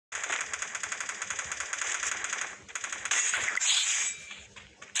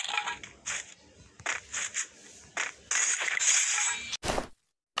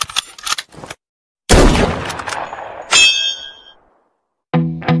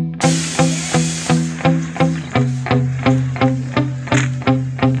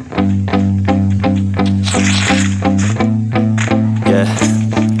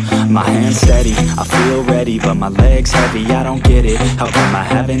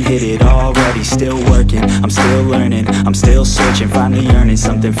haven't hit it already. Still working, I'm still learning, I'm still searching, finally earning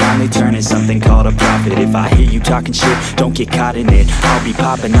something, finally turning something called a profit. If I hear you talking shit, don't get caught in it. I'll be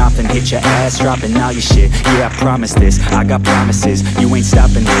popping off and hit your ass, dropping all your shit. Yeah, I promise this, I got promises, you ain't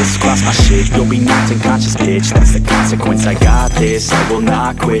stopping this. Cross my shit, you'll be knocked unconscious, bitch. That's the consequence, I got this, I will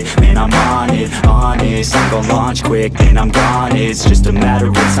not quit. Man, I'm on it, honest, I'm gon' launch quick, then I'm gone. It's just a matter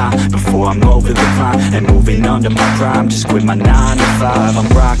of time before I'm over the climb and moving under my prime. Just quit my 9 to 5, I'm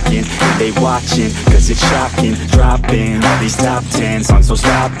rocking, and they watching, cause it's shocking. Dropping all these top 10 songs, no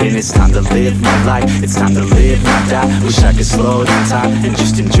stopping. It's time to live my life, it's time to live, not die. Wish I could slow down time and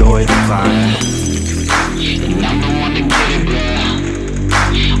just enjoy the climb. And I'm the one to get it, bro.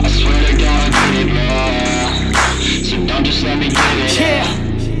 I swear to God, I get it, bro. So don't just let me get it.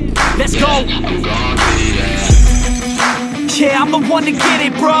 Yeah, let's go. I'm gon' get it. Yeah, I'm the one to get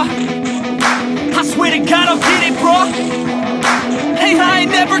it, bro. I swear to God, I'll get it, bro. Hey, I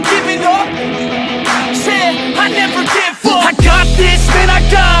ain't never giving up. Yeah, I never give up. I got this, man, I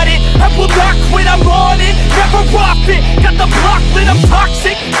got it. I will not quit, I'm on it. Never rock it. Got the block lit, I'm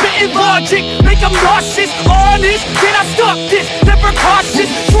toxic. Spitting logic, make them nauseous. Honest, can I stop this? Never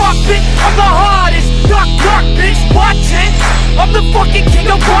cautious, drop it. I'm the hardest. Knock, knock, bitch, watch it. I'm the fucking king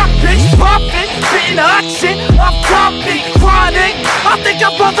of rock, bitch. Poppin', spitting hot shit. I'm topic, chronic. I think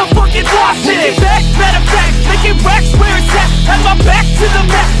I'm motherfucking lost it. Back, matter of fact, making racks where it's at. Had my back to the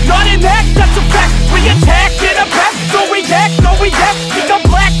mat, not an act, that's a fact. We attack in a back, so we act, no we act. Think I'm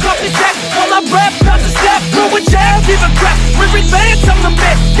black, up his back, while I rap, not to snap. Throw a jab, give a crap, we're advanced, I'm the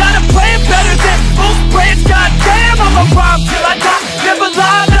man. Got a plan better than most brands, goddamn. I'm a rhyme till I die, never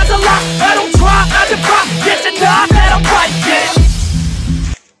lie, that's a lie. I don't try, I defy, get denied that I'm right, yeah.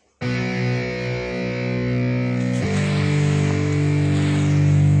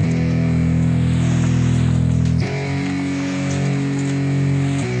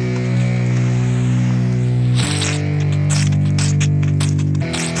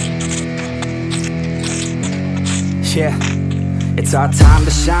 Yeah, it's our time to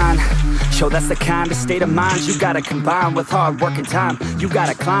shine. Yo, that's the kind of state of mind you gotta combine with hard work and time. You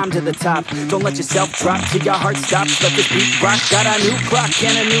gotta climb to the top. Don't let yourself drop till your heart stops. Let this beat rock. Got a new clock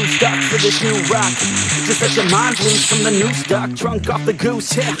and a new stock for this new rock. Just let your mind loose from the new stock. Drunk off the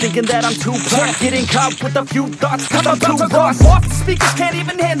goose, yeah, thinking that I'm too black. Getting caught with a few thoughts, cause I'm too lost. Off the speakers can't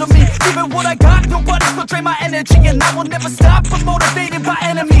even handle me. Even what I got, nobody's gonna drain my energy. And I will never stop, I'm motivated by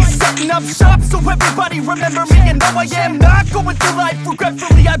enemies. Setting up shop so everybody remember me. And no, I am not going through life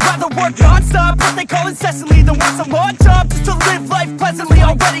regretfully. I'd rather work non-stop, what they call incessantly, than work some odd job just to live life pleasantly.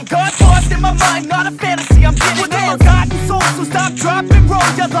 Already got lost in my mind, not a fantasy, I'm getting there. Forgotten soul, so stop, drop, and roll.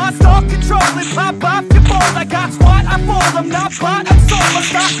 You lost all control and pop off your ball. I got squat, I fall, I'm not bought, I'm sold. My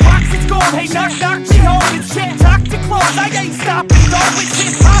stock box, it's gold. Hey, knock, knock, she home and shit. Talk to close, I ain't stopping, no, it's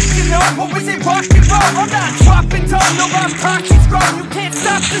hip-hop, you know. Or is it rock and roll? I'm not dropping down, no, I'm pockets grown. You can't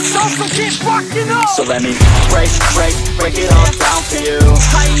stop the show, so get rockin' on. So let me break it all down for you.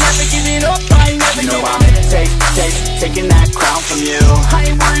 I ain't never giving up, I ain't never You know giving I'm taking that crown from you. I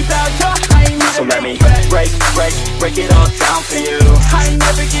ain't worried about you, I ain't never So let me break it all down for you. I ain't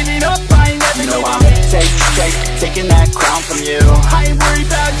never giving up, I ain't never You know giving I'm taking that crown from you. I ain't worried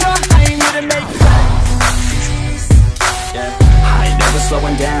about you, I ain't here to make it. Yeah. I ain't never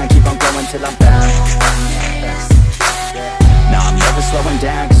slowing down, keep on going till I'm down. No, I'm never slowing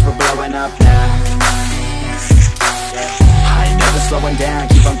down, cause we're blowing up now. I ain't never slowing down,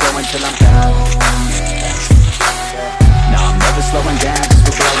 keep on going till I'm down. No, I'm never slowing down, cause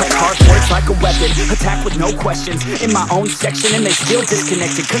we're blowing up. Hard words like a weapon, attack with no questions. In my own section and they still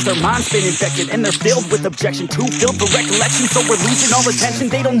disconnected, cause their mind's been infected and they're filled with objection. Too filled for recollection, so we're losing all attention.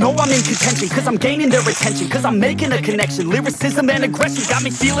 They don't know I'm in contention, cause I'm gaining their attention. Cause I'm making a connection, lyricism and aggression got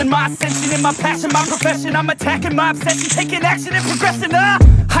me feeling my ascension in my passion, my profession. I'm attacking my obsession, taking action and progressing.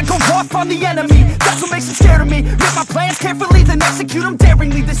 I go off on the enemy, that's what makes them scared of me. Make my plans carefully, then execute them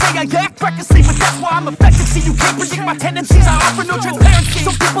daringly. They say I act recklessly, but that's why I'm effective. See, you can't predict my tendencies, I offer no transparency.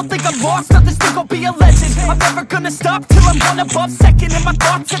 Some people think I'm lost, others think I'll be a legend. I'm never gonna stop till I'm one above second. And my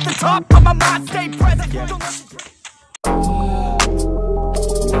thoughts at the top, but my mind stay present.